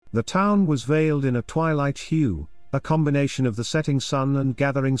The town was veiled in a twilight hue, a combination of the setting sun and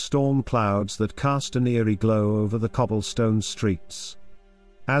gathering storm clouds that cast an eerie glow over the cobblestone streets.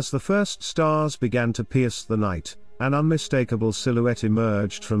 As the first stars began to pierce the night, an unmistakable silhouette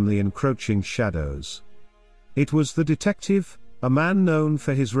emerged from the encroaching shadows. It was the detective, a man known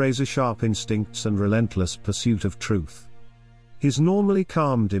for his razor-sharp instincts and relentless pursuit of truth. His normally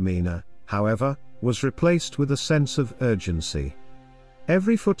calm demeanor, however, was replaced with a sense of urgency.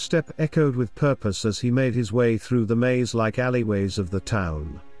 Every footstep echoed with purpose as he made his way through the maze-like alleyways of the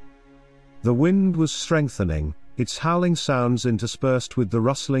town. The wind was strengthening, its howling sounds interspersed with the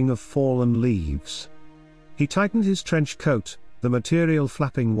rustling of fallen leaves. He tightened his trench coat, the material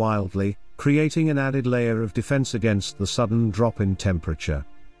flapping wildly, creating an added layer of defense against the sudden drop in temperature.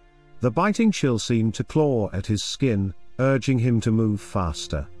 The biting chill seemed to claw at his skin, urging him to move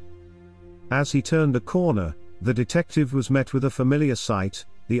faster. As he turned a corner, the detective was met with a familiar sight,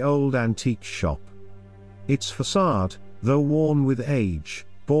 the old antique shop. Its facade, though worn with age,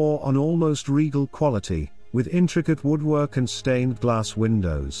 bore an almost regal quality, with intricate woodwork and stained glass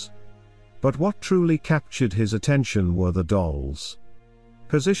windows. But what truly captured his attention were the dolls.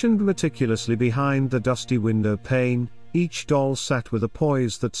 Positioned meticulously behind the dusty window pane, each doll sat with a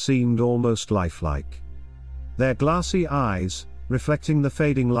poise that seemed almost lifelike. Their glassy eyes, reflecting the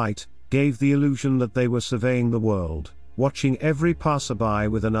fading light, gave the illusion that they were surveying the world, watching every passerby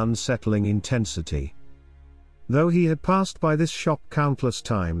with an unsettling intensity. Though he had passed by this shop countless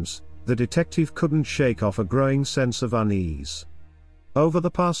times, the detective couldn't shake off a growing sense of unease. Over the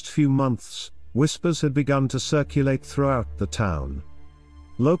past few months, whispers had begun to circulate throughout the town.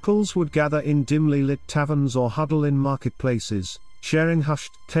 Locals would gather in dimly lit taverns or huddle in marketplaces, sharing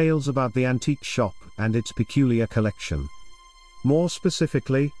hushed tales about the antique shop and its peculiar collection. More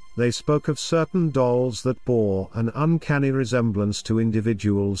specifically, they spoke of certain dolls that bore an uncanny resemblance to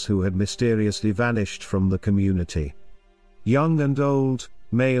individuals who had mysteriously vanished from the community. Young and old,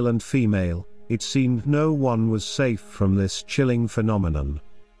 male and female, it seemed no one was safe from this chilling phenomenon.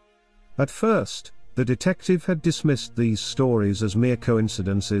 At first, the detective had dismissed these stories as mere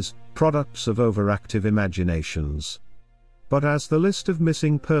coincidences, products of overactive imaginations. But as the list of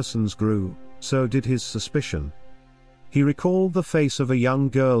missing persons grew, so did his suspicion. He recalled the face of a young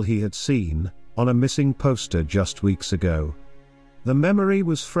girl he had seen on a missing poster just weeks ago. The memory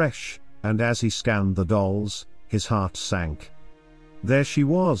was fresh, and as he scanned the dolls, his heart sank. There she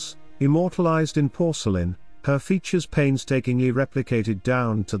was, immortalized in porcelain, her features painstakingly replicated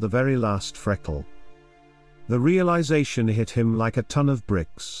down to the very last freckle. The realization hit him like a ton of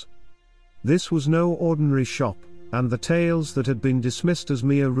bricks. This was no ordinary shop, and the tales that had been dismissed as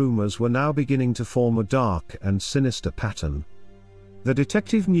mere rumors were now beginning to form a dark and sinister pattern. The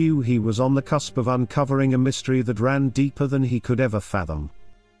detective knew he was on the cusp of uncovering a mystery that ran deeper than he could ever fathom.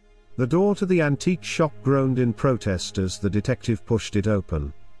 The door to the antique shop groaned in protest as the detective pushed it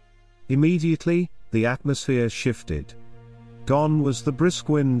open. Immediately, the atmosphere shifted. Gone was the brisk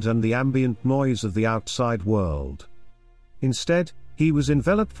wind and the ambient noise of the outside world. Instead, he was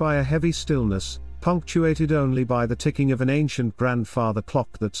enveloped by a heavy stillness, punctuated only by the ticking of an ancient grandfather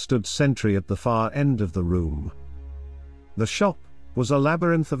clock that stood sentry at the far end of the room. The shop was a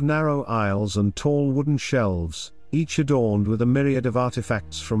labyrinth of narrow aisles and tall wooden shelves, each adorned with a myriad of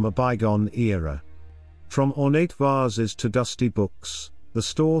artifacts from a bygone era. From ornate vases to dusty books, the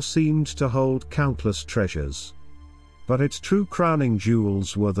store seemed to hold countless treasures. But its true crowning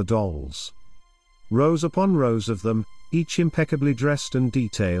jewels were the dolls. Rows upon rows of them, each impeccably dressed and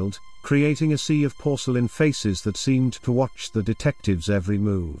detailed, creating a sea of porcelain faces that seemed to watch the detective's every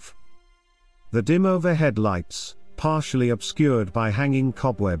move. The dim overhead lights, partially obscured by hanging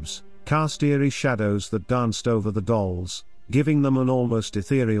cobwebs, cast eerie shadows that danced over the dolls, giving them an almost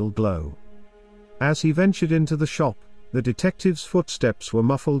ethereal glow. As he ventured into the shop, the detective's footsteps were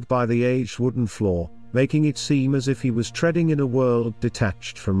muffled by the aged wooden floor, making it seem as if he was treading in a world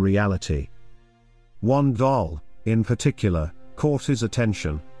detached from reality. One doll, in particular, caught his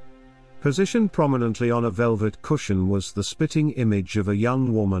attention. Positioned prominently on a velvet cushion was the spitting image of a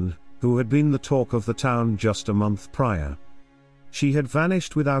young woman, who had been the talk of the town just a month prior. She had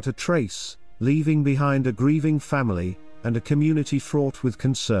vanished without a trace, leaving behind a grieving family, and a community fraught with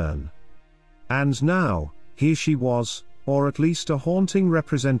concern. And now, here she was, or at least a haunting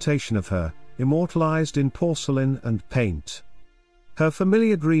representation of her, immortalized in porcelain and paint. Her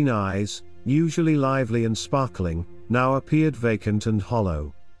familiar green eyes, usually lively and sparkling, now appeared vacant and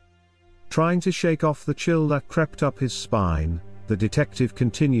hollow. Trying to shake off the chill that crept up his spine, the detective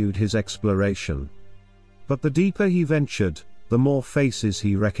continued his exploration. But the deeper he ventured, the more faces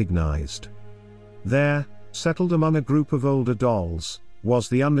he recognized. There, settled among a group of older dolls, was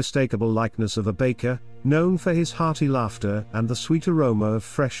the unmistakable likeness of a baker, known for his hearty laughter and the sweet aroma of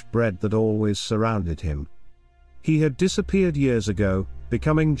fresh bread that always surrounded him. He had disappeared years ago,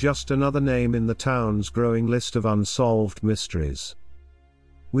 becoming just another name in the town's growing list of unsolved mysteries.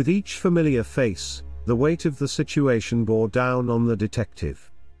 With each familiar face, the weight of the situation bore down on the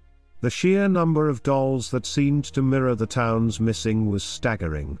detective. The sheer number of dolls that seemed to mirror the town's missing was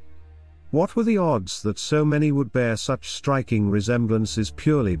staggering. What were the odds that so many would bear such striking resemblances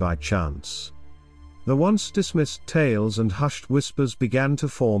purely by chance? The once dismissed tales and hushed whispers began to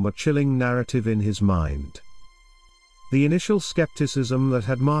form a chilling narrative in his mind. The initial skepticism that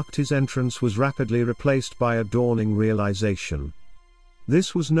had marked his entrance was rapidly replaced by a dawning realization.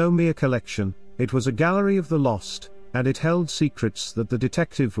 This was no mere collection, it was a gallery of the lost, and it held secrets that the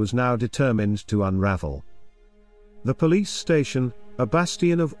detective was now determined to unravel. The police station, a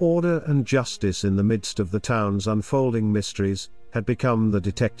bastion of order and justice in the midst of the town's unfolding mysteries, had become the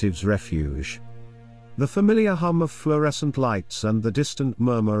detective's refuge. The familiar hum of fluorescent lights and the distant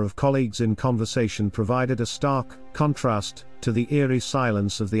murmur of colleagues in conversation provided a stark contrast to the eerie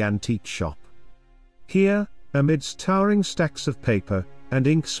silence of the antique shop. Here, amidst towering stacks of paper and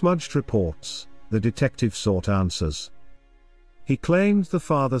ink-smudged reports, the detective sought answers. He claimed the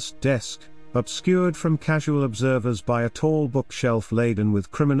farthest desk, obscured from casual observers by a tall bookshelf laden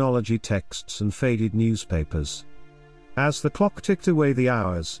with criminology texts and faded newspapers. As the clock ticked away the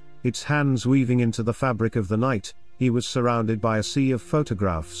hours, its hands weaving into the fabric of the night, he was surrounded by a sea of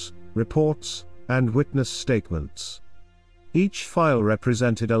photographs, reports, and witness statements. Each file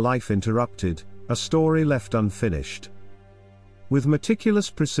represented a life interrupted, a story left unfinished. With meticulous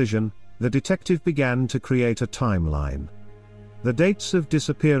precision, the detective began to create a timeline. The dates of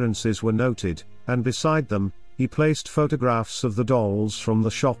disappearances were noted, and beside them, he placed photographs of the dolls from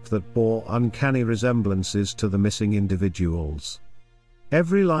the shop that bore uncanny resemblances to the missing individuals.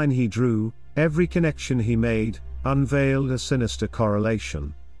 Every line he drew, every connection he made, unveiled a sinister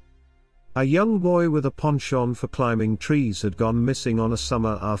correlation. A young boy with a penchant for climbing trees had gone missing on a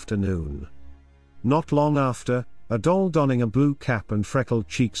summer afternoon. Not long after, a doll donning a blue cap and freckled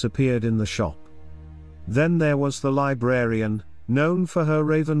cheeks appeared in the shop. Then there was the librarian, known for her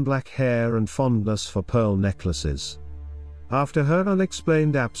raven-black hair and fondness for pearl necklaces. After her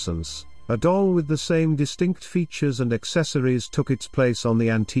unexplained absence, a doll with the same distinct features and accessories took its place on the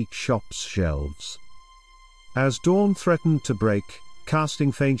antique shop's shelves. As dawn threatened to break,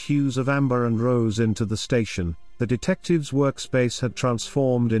 casting faint hues of amber and rose into the station, the detective's workspace had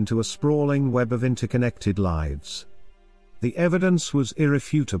transformed into a sprawling web of interconnected lives. The evidence was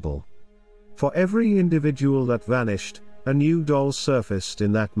irrefutable. For every individual that vanished, a new doll surfaced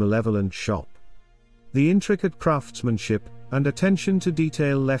in that malevolent shop. The intricate craftsmanship and attention to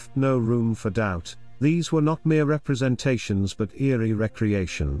detail left no room for doubt. These were not mere representations but eerie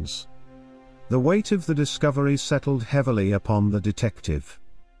recreations. The weight of the discovery settled heavily upon the detective.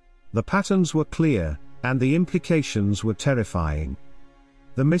 The patterns were clear, and the implications were terrifying.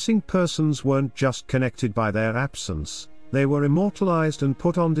 The missing persons weren't just connected by their absence, they were immortalized and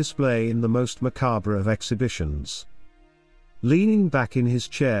put on display in the most macabre of exhibitions. Leaning back in his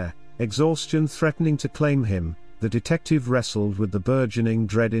chair, exhaustion threatening to claim him, the detective wrestled with the burgeoning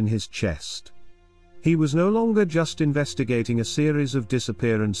dread in his chest. He was no longer just investigating a series of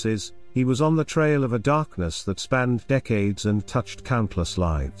disappearances, he was on the trail of a darkness that spanned decades and touched countless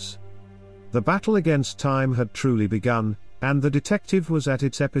lives. The battle against time had truly begun, and the detective was at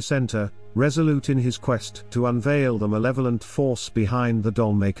its epicenter, resolute in his quest to unveil the malevolent force behind the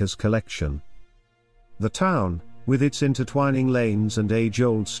dollmaker's collection. The town, with its intertwining lanes and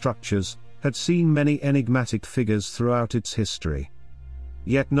age-old structures, had seen many enigmatic figures throughout its history.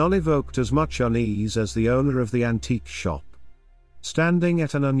 Yet none evoked as much unease as the owner of the antique shop. Standing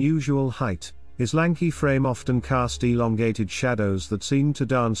at an unusual height, his lanky frame often cast elongated shadows that seemed to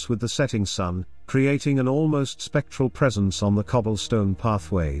dance with the setting sun, creating an almost spectral presence on the cobblestone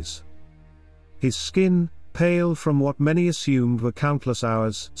pathways. His skin, pale from what many assumed were countless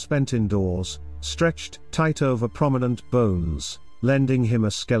hours spent indoors, stretched tight over prominent bones, lending him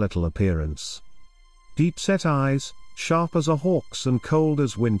a skeletal appearance. Deep-set eyes, sharp as a hawk's and cold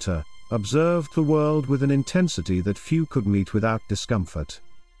as winter, observed the world with an intensity that few could meet without discomfort.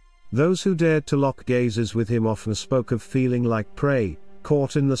 Those who dared to lock gazes with him often spoke of feeling like prey,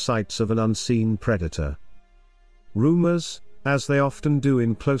 caught in the sights of an unseen predator. Rumors, as they often do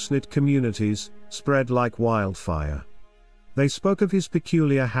in close-knit communities, spread like wildfire. They spoke of his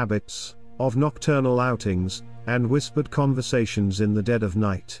peculiar habits, of nocturnal outings, and whispered conversations in the dead of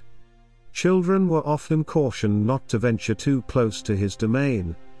night. Children were often cautioned not to venture too close to his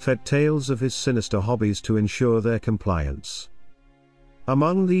domain, fed tales of his sinister hobbies to ensure their compliance.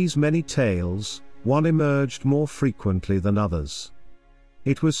 Among these many tales, one emerged more frequently than others.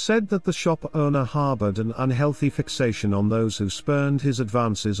 It was said that the shop owner harbored an unhealthy fixation on those who spurned his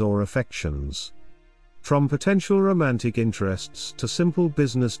advances or affections. From potential romantic interests to simple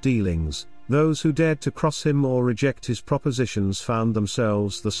business dealings, those who dared to cross him or reject his propositions found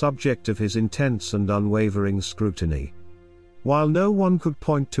themselves the subject of his intense and unwavering scrutiny. While no one could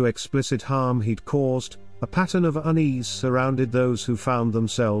point to explicit harm he'd caused, a pattern of unease surrounded those who found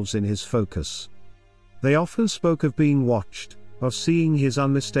themselves in his focus. They often spoke of being watched, of seeing his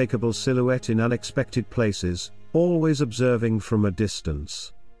unmistakable silhouette in unexpected places, always observing from a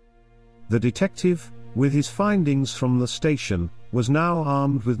distance. The detective, with his findings from the station, was now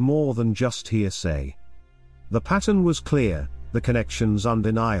armed with more than just hearsay. The pattern was clear, the connections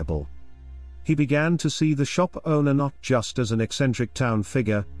undeniable. He began to see the shop owner not just as an eccentric town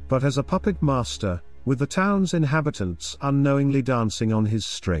figure, but as a puppet master, with the town's inhabitants unknowingly dancing on his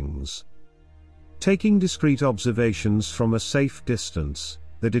strings. Taking discreet observations from a safe distance,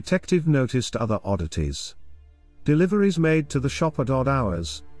 the detective noticed other oddities. Deliveries made to the shop at odd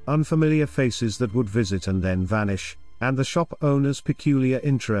hours, unfamiliar faces that would visit and then vanish, and the shop owner's peculiar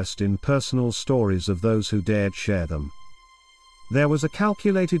interest in personal stories of those who dared share them. There was a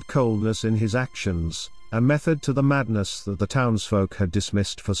calculated coldness in his actions, a method to the madness that the townsfolk had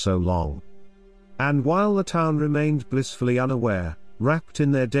dismissed for so long. And while the town remained blissfully unaware, wrapped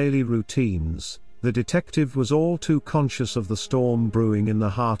in their daily routines, the detective was all too conscious of the storm brewing in the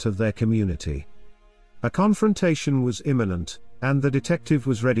heart of their community. A confrontation was imminent, and the detective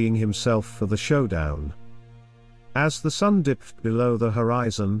was readying himself for the showdown. As the sun dipped below the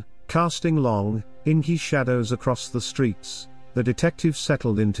horizon, casting long, inky shadows across the streets, the detective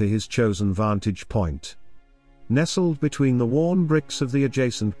settled into his chosen vantage point. Nestled between the worn bricks of the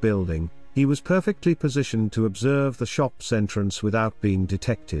adjacent building, he was perfectly positioned to observe the shop's entrance without being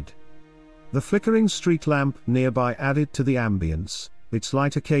detected. The flickering street lamp nearby added to the ambience, its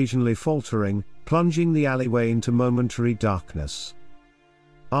light occasionally faltering, plunging the alleyway into momentary darkness.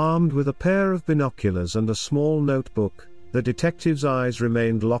 Armed with a pair of binoculars and a small notebook, the detective's eyes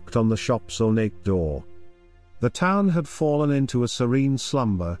remained locked on the shop's ornate door. The town had fallen into a serene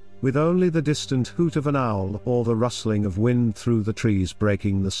slumber, with only the distant hoot of an owl or the rustling of wind through the trees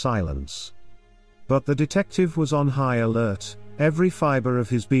breaking the silence. But the detective was on high alert, every fiber of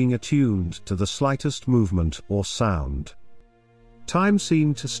his being attuned to the slightest movement or sound. Time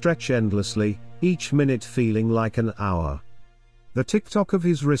seemed to stretch endlessly, each minute feeling like an hour. The tick-tock of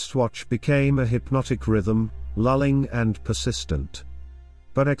his wristwatch became a hypnotic rhythm, lulling and persistent.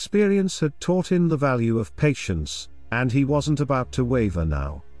 But experience had taught him the value of patience, and he wasn't about to waver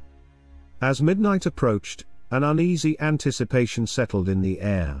now. As midnight approached, an uneasy anticipation settled in the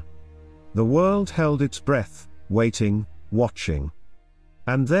air. The world held its breath, waiting, watching.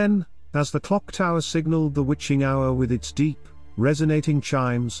 And then, as the clock tower signaled the witching hour with its deep, resonating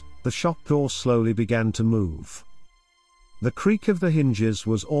chimes, the shop door slowly began to move. The creak of the hinges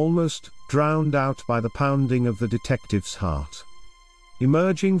was almost drowned out by the pounding of the detective's heart.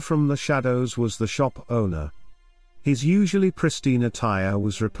 Emerging from the shadows was the shop owner. His usually pristine attire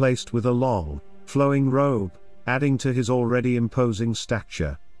was replaced with a long, flowing robe, adding to his already imposing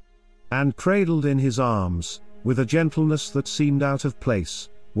stature. And cradled in his arms, with a gentleness that seemed out of place,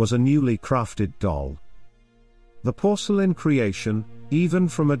 was a newly crafted doll. The porcelain creation, even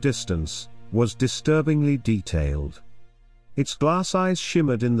from a distance, was disturbingly detailed. Its glass eyes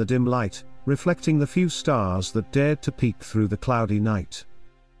shimmered in the dim light, reflecting the few stars that dared to peek through the cloudy night.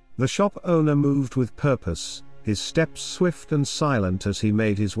 The shop owner moved with purpose, his steps swift and silent as he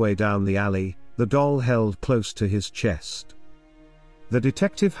made his way down the alley, the doll held close to his chest. The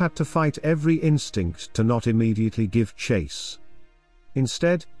detective had to fight every instinct to not immediately give chase.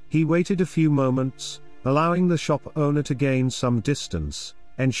 Instead, he waited a few moments, allowing the shop owner to gain some distance,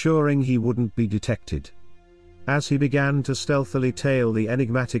 ensuring he wouldn't be detected. As he began to stealthily tail the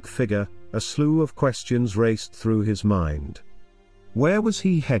enigmatic figure, a slew of questions raced through his mind. Where was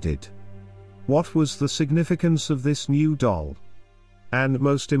he headed? What was the significance of this new doll? And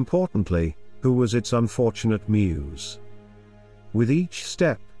most importantly, who was its unfortunate muse? With each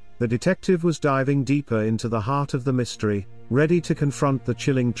step, the detective was diving deeper into the heart of the mystery, ready to confront the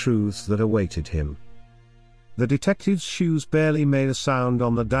chilling truths that awaited him. The detective's shoes barely made a sound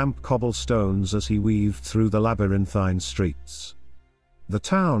on the damp cobblestones as he weaved through the labyrinthine streets. The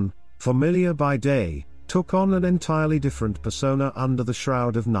town, familiar by day, took on an entirely different persona under the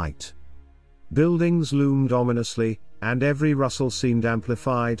shroud of night. Buildings loomed ominously, and every rustle seemed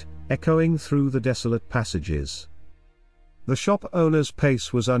amplified, echoing through the desolate passages. The shop owner's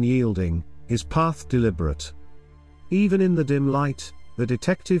pace was unyielding, his path deliberate. Even in the dim light, the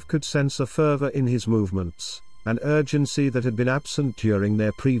detective could sense a fervor in his movements, an urgency that had been absent during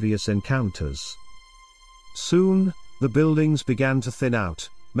their previous encounters. Soon, the buildings began to thin out,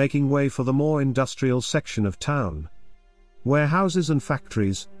 making way for the more industrial section of town. Warehouses and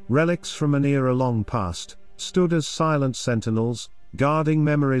factories, relics from an era long past, stood as silent sentinels, guarding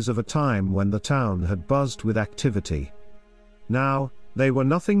memories of a time when the town had buzzed with activity. Now, they were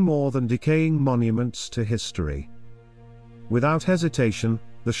nothing more than decaying monuments to history. Without hesitation,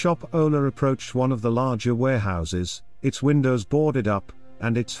 the shop owner approached one of the larger warehouses, its windows boarded up,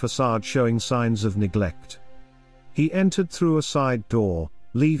 and its facade showing signs of neglect. He entered through a side door,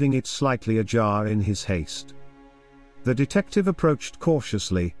 leaving it slightly ajar in his haste. The detective approached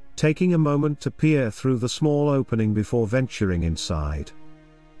cautiously, taking a moment to peer through the small opening before venturing inside.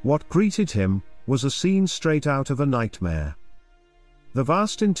 What greeted him was a scene straight out of a nightmare. The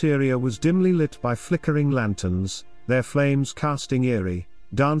vast interior was dimly lit by flickering lanterns, their flames casting eerie,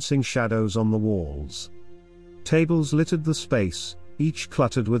 dancing shadows on the walls. Tables littered the space, each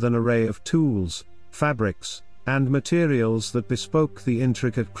cluttered with an array of tools, fabrics, and materials that bespoke the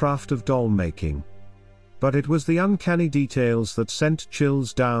intricate craft of doll making. But it was the uncanny details that sent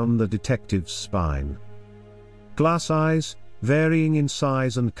chills down the detective's spine. Glass eyes, varying in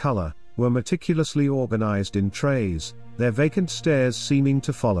size and color, were meticulously organized in trays, their vacant stares seeming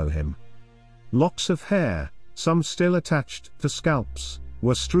to follow him. Locks of hair, some still attached to scalps,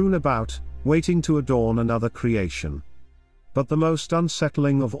 were strewn about, waiting to adorn another creation. But the most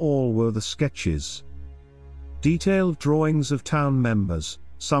unsettling of all were the sketches. Detailed drawings of town members,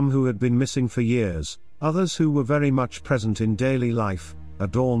 some who had been missing for years, others who were very much present in daily life,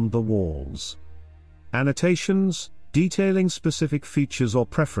 adorned the walls. Annotations, detailing specific features or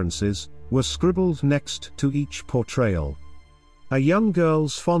preferences, were scribbled next to each portrayal. A young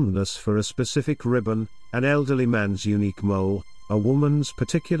girl's fondness for a specific ribbon, an elderly man's unique mole, a woman's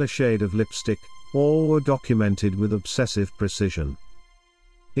particular shade of lipstick, all were documented with obsessive precision.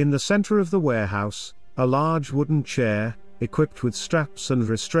 In the center of the warehouse, a large wooden chair, equipped with straps and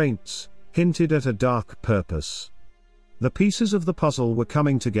restraints, hinted at a dark purpose. The pieces of the puzzle were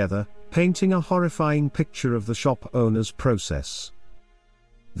coming together, painting a horrifying picture of the shop owner's process.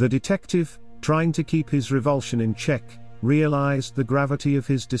 The detective, trying to keep his revulsion in check, realized the gravity of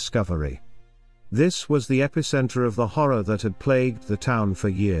his discovery. This was the epicenter of the horror that had plagued the town for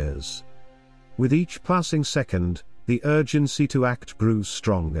years. With each passing second, the urgency to act grew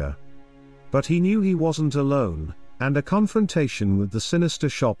stronger. But he knew he wasn't alone, and a confrontation with the sinister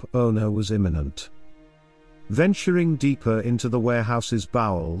shop owner was imminent. Venturing deeper into the warehouse's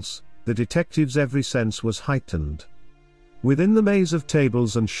bowels, the detective's every sense was heightened. Within the maze of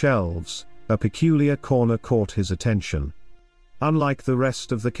tables and shelves, a peculiar corner caught his attention. Unlike the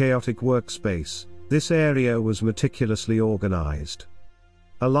rest of the chaotic workspace, this area was meticulously organized.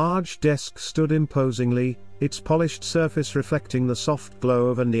 A large desk stood imposingly, its polished surface reflecting the soft glow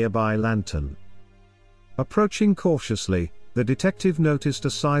of a nearby lantern. Approaching cautiously, the detective noticed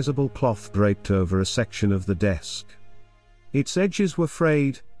a sizable cloth draped over a section of the desk. Its edges were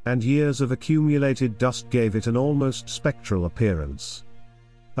frayed, and years of accumulated dust gave it an almost spectral appearance.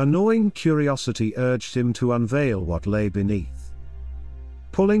 A gnawing curiosity urged him to unveil what lay beneath.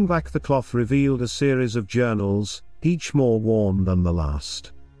 Pulling back the cloth revealed a series of journals, each more worn than the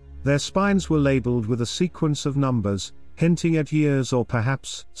last. Their spines were labeled with a sequence of numbers, hinting at years or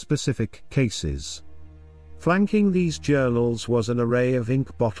perhaps specific cases. Flanking these journals was an array of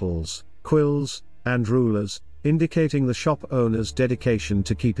ink bottles, quills, and rulers, indicating the shop owner's dedication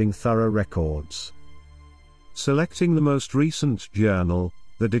to keeping thorough records. Selecting the most recent journal,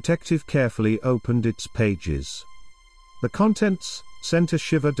 the detective carefully opened its pages. The contents sent a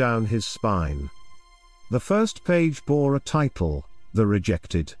shiver down his spine. The first page bore a title, The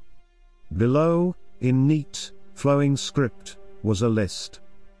Rejected. Below, in neat, flowing script, was a list.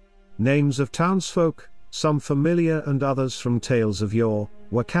 Names of townsfolk, some familiar and others from tales of yore,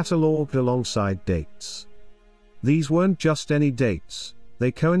 were catalogued alongside dates. These weren't just any dates,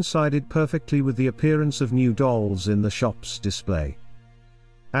 they coincided perfectly with the appearance of new dolls in the shop's display.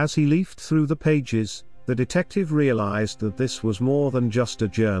 As he leafed through the pages, the detective realized that this was more than just a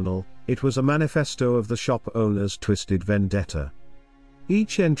journal, it was a manifesto of the shop owner's twisted vendetta.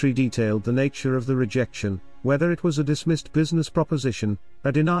 Each entry detailed the nature of the rejection, whether it was a dismissed business proposition,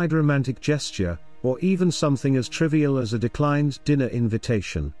 a denied romantic gesture, or even something as trivial as a declined dinner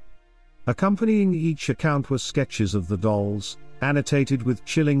invitation. Accompanying each account were sketches of the dolls, annotated with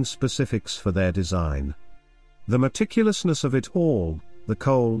chilling specifics for their design. The meticulousness of it all, the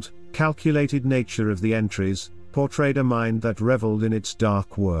cold, calculated nature of the entries, portrayed a mind that reveled in its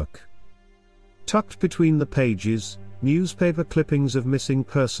dark work. Tucked between the pages, Newspaper clippings of missing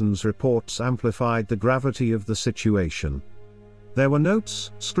persons reports amplified the gravity of the situation. There were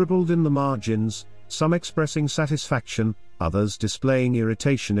notes scribbled in the margins, some expressing satisfaction, others displaying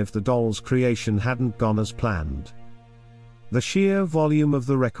irritation if the doll's creation hadn't gone as planned. The sheer volume of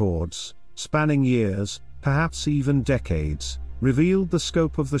the records, spanning years, perhaps even decades, revealed the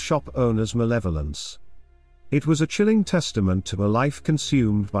scope of the shop owner's malevolence. It was a chilling testament to a life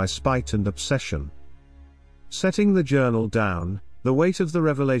consumed by spite and obsession. Setting the journal down, the weight of the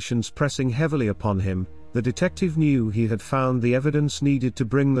revelations pressing heavily upon him, the detective knew he had found the evidence needed to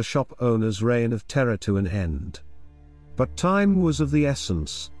bring the shop owner's reign of terror to an end. But time was of the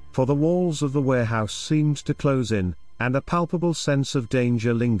essence, for the walls of the warehouse seemed to close in, and a palpable sense of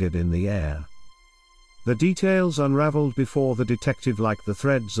danger lingered in the air. The details unraveled before the detective like the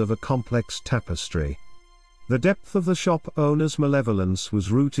threads of a complex tapestry. The depth of the shop owner's malevolence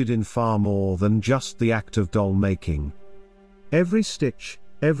was rooted in far more than just the act of doll making. Every stitch,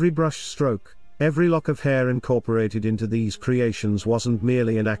 every brush stroke, every lock of hair incorporated into these creations wasn't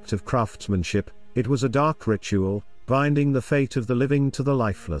merely an act of craftsmanship, it was a dark ritual, binding the fate of the living to the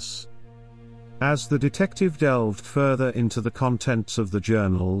lifeless. As the detective delved further into the contents of the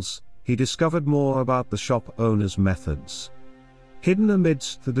journals, he discovered more about the shop owner's methods. Hidden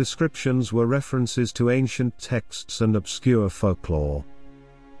amidst the descriptions were references to ancient texts and obscure folklore.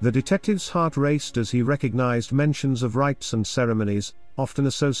 The detective's heart raced as he recognized mentions of rites and ceremonies, often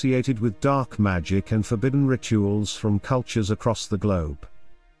associated with dark magic and forbidden rituals from cultures across the globe.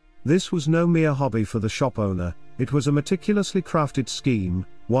 This was no mere hobby for the shop owner, it was a meticulously crafted scheme,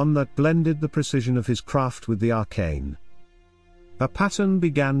 one that blended the precision of his craft with the arcane. A pattern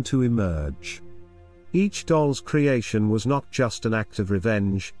began to emerge. Each doll's creation was not just an act of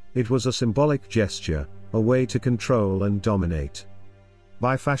revenge, it was a symbolic gesture, a way to control and dominate.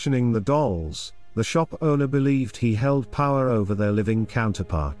 By fashioning the dolls, the shop owner believed he held power over their living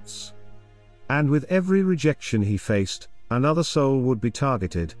counterparts. And with every rejection he faced, another soul would be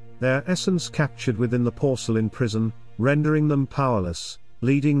targeted, their essence captured within the porcelain prison, rendering them powerless,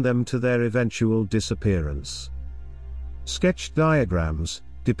 leading them to their eventual disappearance. Sketched diagrams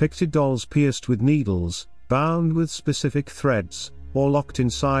depicted dolls pierced with needles, bound with specific threads, or locked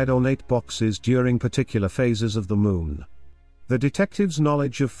inside ornate boxes during particular phases of the moon. The detective's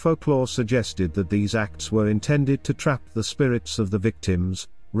knowledge of folklore suggested that these acts were intended to trap the spirits of the victims,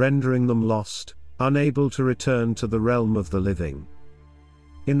 rendering them lost, unable to return to the realm of the living.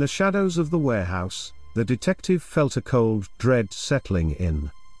 In the shadows of the warehouse, the detective felt a cold dread settling in.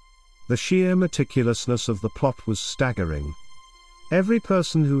 The sheer meticulousness of the plot was staggering. Every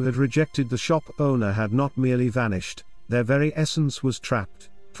person who had rejected the shop owner had not merely vanished, their very essence was trapped,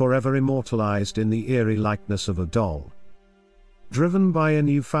 forever immortalized in the eerie likeness of a doll. Driven by a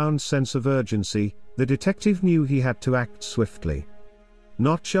newfound sense of urgency, the detective knew he had to act swiftly.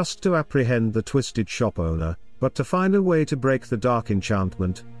 Not just to apprehend the twisted shop owner, but to find a way to break the dark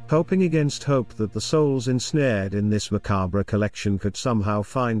enchantment, hoping against hope that the souls ensnared in this macabre collection could somehow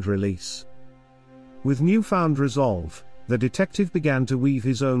find release. With newfound resolve, the detective began to weave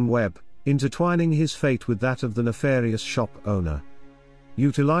his own web, intertwining his fate with that of the nefarious shop owner.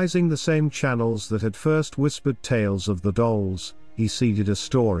 Utilizing the same channels that had first whispered tales of the dolls, he seeded a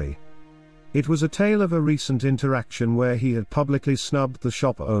story. It was a tale of a recent interaction where he had publicly snubbed the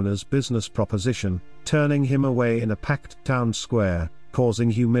shop owner's business proposition, turning him away in a packed town square, causing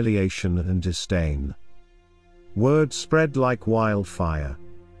humiliation and disdain. Word spread like wildfire.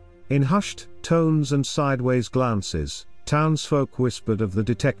 In hushed tones and sideways glances, townsfolk whispered of the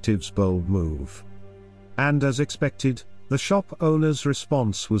detective's bold move. And as expected, the shop owner's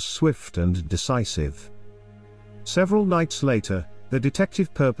response was swift and decisive. Several nights later, the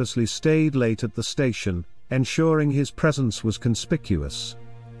detective purposely stayed late at the station, ensuring his presence was conspicuous.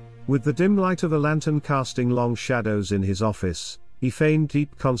 With the dim light of a lantern casting long shadows in his office, he feigned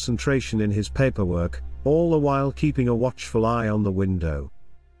deep concentration in his paperwork, all the while keeping a watchful eye on the window.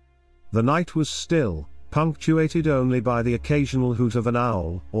 The night was still, punctuated only by the occasional hoot of an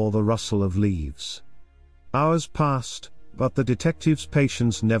owl or the rustle of leaves. Hours passed, but the detective's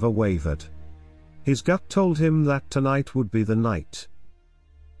patience never wavered. His gut told him that tonight would be the night.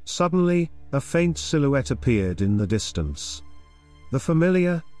 Suddenly, a faint silhouette appeared in the distance. The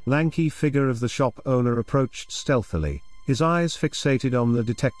familiar, lanky figure of the shop owner approached stealthily, his eyes fixated on the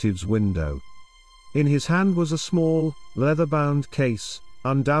detective's window. In his hand was a small, leather-bound case,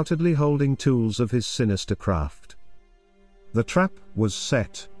 undoubtedly holding tools of his sinister craft. The trap was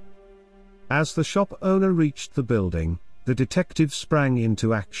set. As the shop owner reached the building, the detective sprang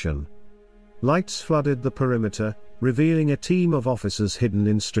into action. Lights flooded the perimeter, revealing a team of officers hidden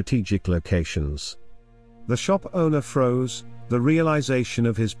in strategic locations. The shop owner froze, the realization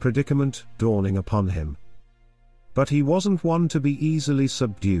of his predicament dawning upon him. But he wasn't one to be easily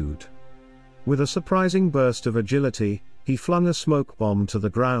subdued. With a surprising burst of agility, he flung a smoke bomb to the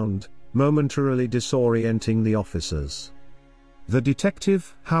ground, momentarily disorienting the officers. The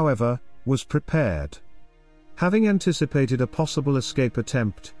detective, however, was prepared. Having anticipated a possible escape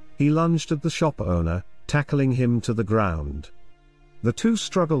attempt, he lunged at the shop owner, tackling him to the ground. The two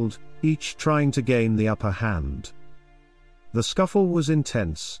struggled, each trying to gain the upper hand. The scuffle was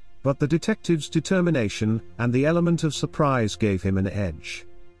intense, but the detective's determination and the element of surprise gave him an edge.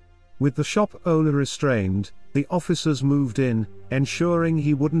 With the shop owner restrained, the officers moved in, ensuring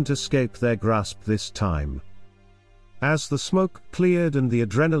he wouldn't escape their grasp this time. As the smoke cleared and the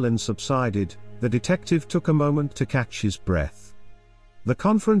adrenaline subsided, the detective took a moment to catch his breath. The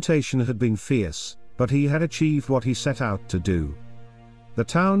confrontation had been fierce, but he had achieved what he set out to do. The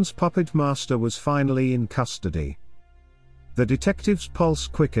town's puppet master was finally in custody. The detective's pulse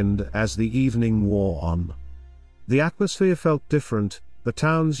quickened as the evening wore on. The atmosphere felt different, the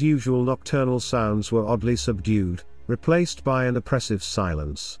town's usual nocturnal sounds were oddly subdued, replaced by an oppressive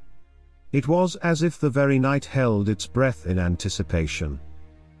silence. It was as if the very night held its breath in anticipation.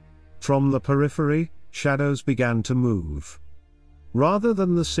 From the periphery, shadows began to move. Rather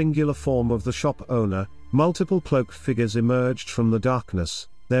than the singular form of the shop owner, multiple cloaked figures emerged from the darkness,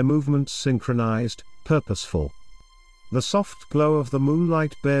 their movements synchronized, purposeful. The soft glow of the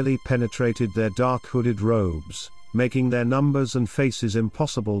moonlight barely penetrated their dark hooded robes, making their numbers and faces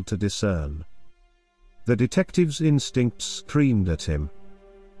impossible to discern. The detective's instincts screamed at him.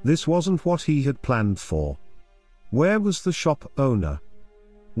 This wasn't what he had planned for. Where was the shop owner?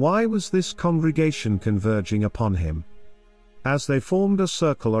 Why was this congregation converging upon him? As they formed a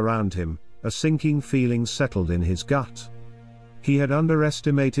circle around him, a sinking feeling settled in his gut. He had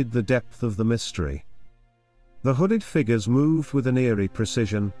underestimated the depth of the mystery. The hooded figures moved with an eerie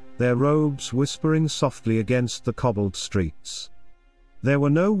precision, their robes whispering softly against the cobbled streets. There were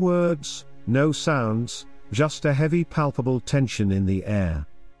no words, no sounds, just a heavy palpable tension in the air.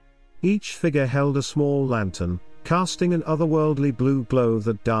 Each figure held a small lantern, casting an otherworldly blue glow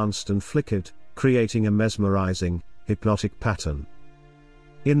that danced and flickered, creating a mesmerizing, hypnotic pattern.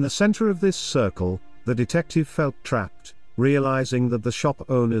 In the center of this circle, the detective felt trapped, realizing that the shop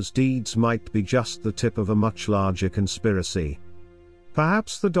owner's deeds might be just the tip of a much larger conspiracy.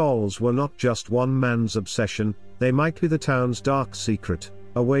 Perhaps the dolls were not just one man's obsession, they might be the town's dark secret,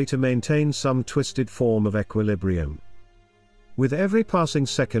 a way to maintain some twisted form of equilibrium. With every passing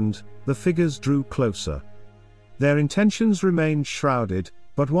second, the figures drew closer. Their intentions remained shrouded,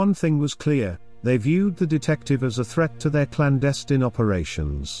 but one thing was clear, they viewed the detective as a threat to their clandestine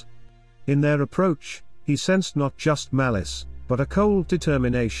operations. In their approach, he sensed not just malice, but a cold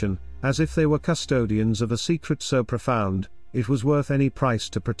determination, as if they were custodians of a secret so profound, it was worth any price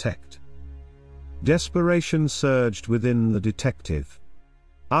to protect. Desperation surged within the detective.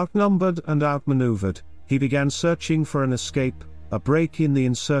 Outnumbered and outmaneuvered, he began searching for an escape, a break in the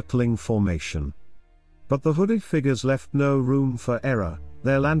encircling formation. But the hooded figures left no room for error,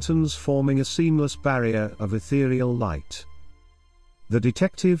 their lanterns forming a seamless barrier of ethereal light. The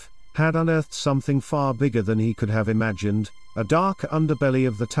detective had unearthed something far bigger than he could have imagined, a dark underbelly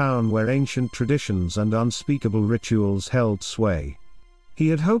of the town where ancient traditions and unspeakable rituals held sway. He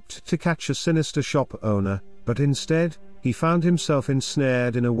had hoped to catch a sinister shop owner, but instead, he found himself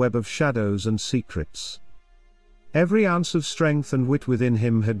ensnared in a web of shadows and secrets. Every ounce of strength and wit within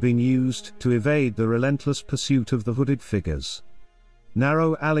him had been used to evade the relentless pursuit of the hooded figures.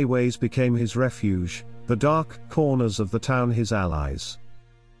 Narrow alleyways became his refuge, the dark corners of the town his allies.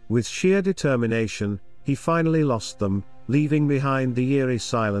 With sheer determination, he finally lost them, leaving behind the eerie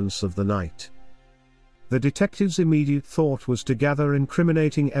silence of the night. The detective's immediate thought was to gather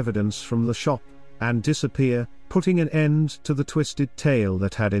incriminating evidence from the shop, and disappear, putting an end to the twisted tale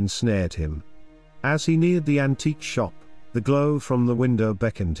that had ensnared him. As he neared the antique shop, the glow from the window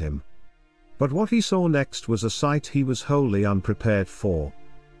beckoned him. But what he saw next was a sight he was wholly unprepared for.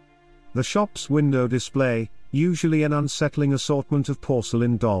 The shop's window display, usually an unsettling assortment of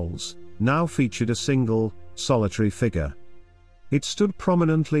porcelain dolls, now featured a single, solitary figure. It stood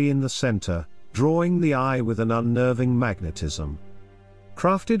prominently in the center, drawing the eye with an unnerving magnetism.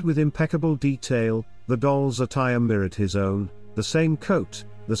 Crafted with impeccable detail, the doll's attire mirrored his own, the same coat,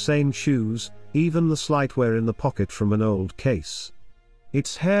 the same shoes, even the slight wear in the pocket from an old case.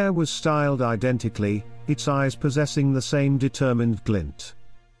 Its hair was styled identically, its eyes possessing the same determined glint.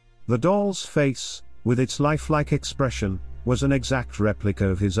 The doll's face, with its lifelike expression, was an exact replica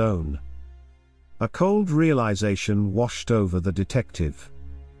of his own. A cold realization washed over the detective.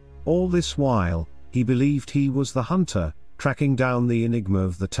 All this while, he believed he was the hunter, tracking down the enigma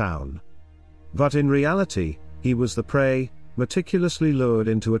of the town. But in reality, he was the prey, meticulously lured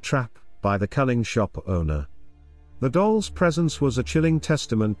into a trap by the cunning shop owner. The doll's presence was a chilling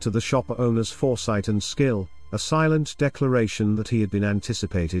testament to the shop owner's foresight and skill, a silent declaration that he had been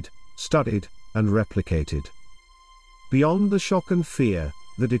anticipated, studied, and replicated. Beyond the shock and fear,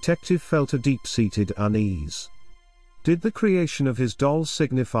 the detective felt a deep-seated unease. Did the creation of his doll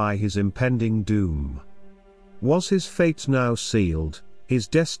signify his impending doom? Was his fate now sealed, his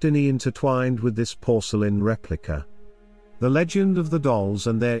destiny intertwined with this porcelain replica? The legend of the dolls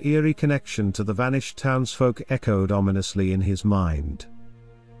and their eerie connection to the vanished townsfolk echoed ominously in his mind.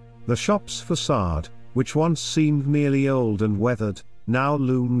 The shop's facade, which once seemed merely old and weathered, now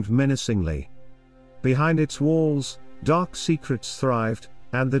loomed menacingly. Behind its walls, dark secrets thrived,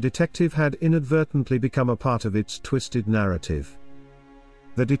 and the detective had inadvertently become a part of its twisted narrative.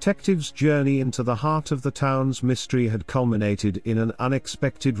 The detective's journey into the heart of the town's mystery had culminated in an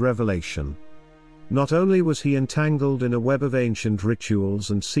unexpected revelation. Not only was he entangled in a web of ancient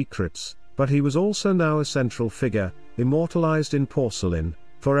rituals and secrets, but he was also now a central figure, immortalized in porcelain,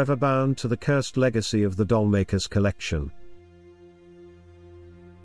 forever bound to the cursed legacy of the dollmaker's collection.